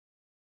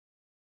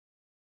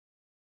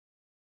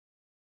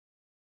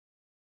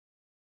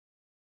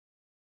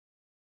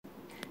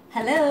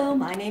Hello,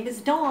 my name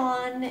is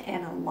Dawn,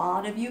 and a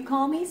lot of you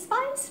call me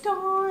Spice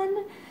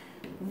Dawn.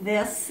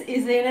 This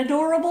is an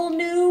adorable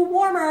new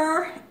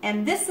warmer,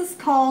 and this is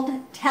called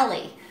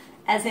Telly,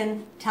 as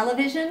in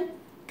television,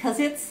 because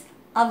it's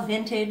a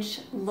vintage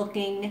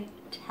looking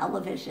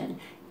television.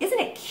 Isn't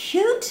it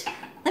cute?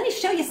 Let me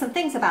show you some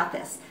things about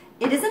this.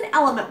 It is an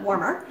element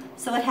warmer,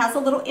 so it has a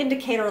little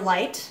indicator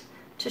light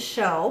to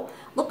show.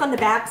 Look on the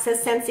back, it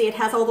says Sensi. It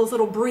has all those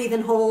little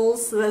breathing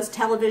holes those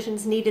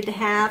televisions needed to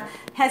have.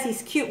 It has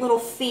these cute little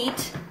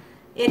feet.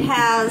 It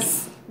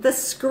has the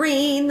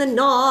screen, the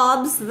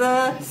knobs,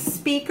 the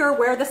speaker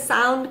where the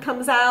sound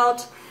comes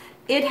out.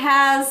 It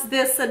has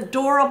this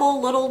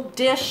adorable little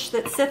dish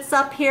that sits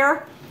up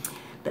here.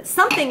 But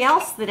something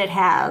else that it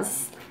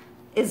has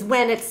is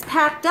when it's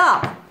packed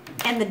up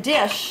and the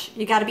dish,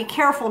 you got to be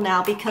careful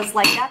now because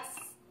like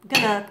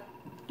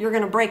you're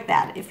gonna break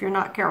that if you're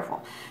not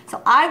careful.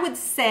 So I would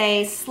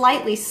say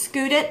slightly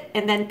scoot it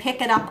and then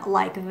pick it up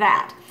like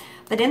that.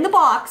 But in the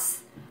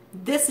box,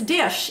 this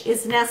dish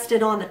is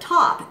nested on the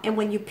top, and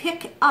when you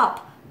pick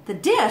up the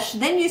dish,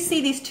 then you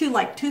see these two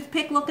like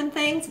toothpick looking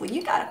things. Well,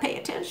 you gotta pay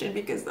attention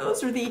because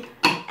those are the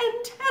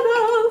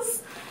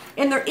antennas.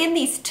 And they're in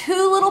these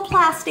two little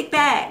plastic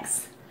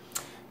bags.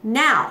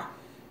 Now,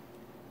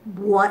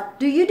 what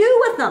do you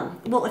do with them?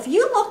 Well, if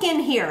you look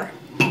in here,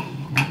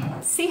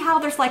 see how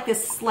there's like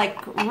this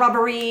like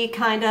rubbery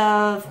kind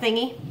of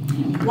thingy?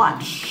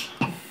 Watch.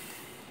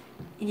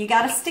 You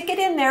got to stick it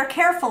in there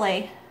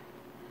carefully,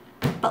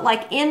 but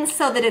like in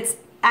so that it's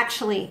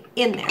actually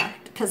in there,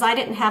 because I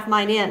didn't have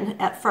mine in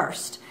at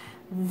first.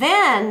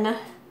 Then,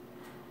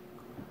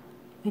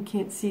 I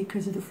can't see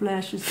because of the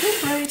flash is too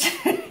bright.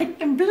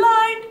 I'm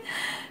blind.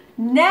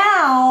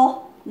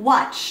 Now,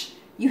 watch.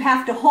 You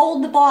have to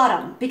hold the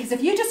bottom, because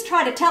if you just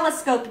try to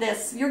telescope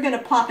this, you're going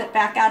to pop it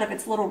back out of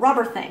its little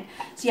rubber thing.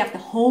 So you have to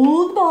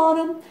hold the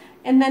bottom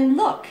and then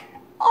look.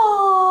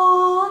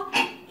 Aww,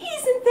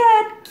 isn't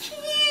that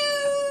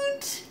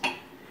cute?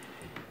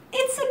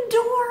 It's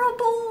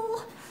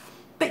adorable.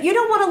 But you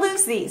don't want to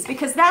lose these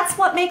because that's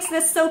what makes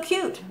this so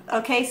cute.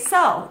 Okay,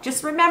 so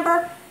just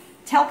remember,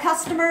 tell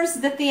customers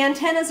that the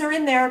antennas are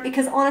in there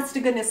because honest to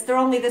goodness, they're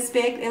only this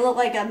big. They look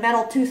like a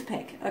metal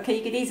toothpick. Okay,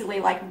 you could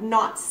easily like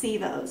not see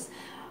those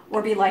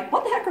or be like,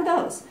 what the heck are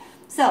those?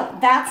 So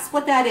that's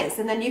what that is.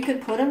 And then you can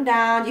put them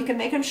down. You can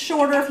make them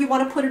shorter if you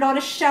want to put it on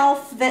a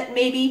shelf that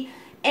maybe.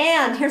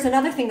 And here's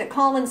another thing that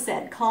Colin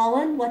said.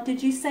 Colin, what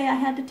did you say I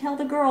had to tell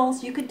the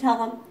girls? You could tell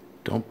them.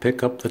 Don't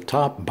pick up the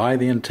top by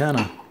the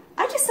antenna.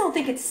 I just don't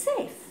think it's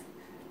safe.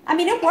 I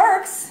mean, it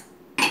works,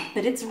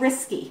 but it's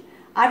risky.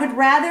 I would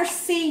rather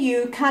see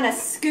you kind of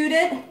scoot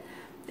it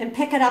and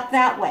pick it up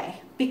that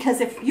way.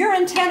 Because if your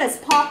antennas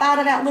pop out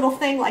of that little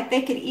thing like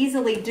they could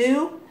easily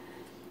do,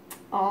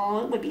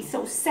 oh, it would be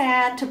so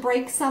sad to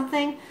break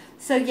something.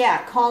 So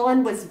yeah,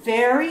 Colin was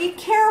very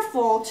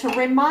careful to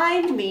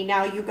remind me,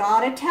 now you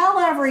gotta tell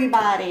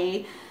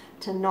everybody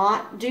to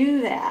not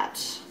do that.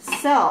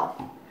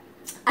 So,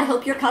 I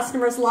hope your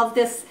customers love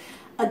this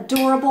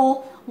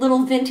adorable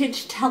little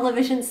vintage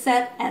television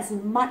set as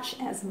much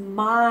as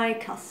my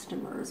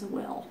customers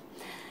will.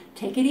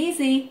 Take it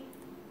easy.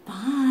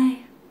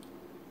 Bye.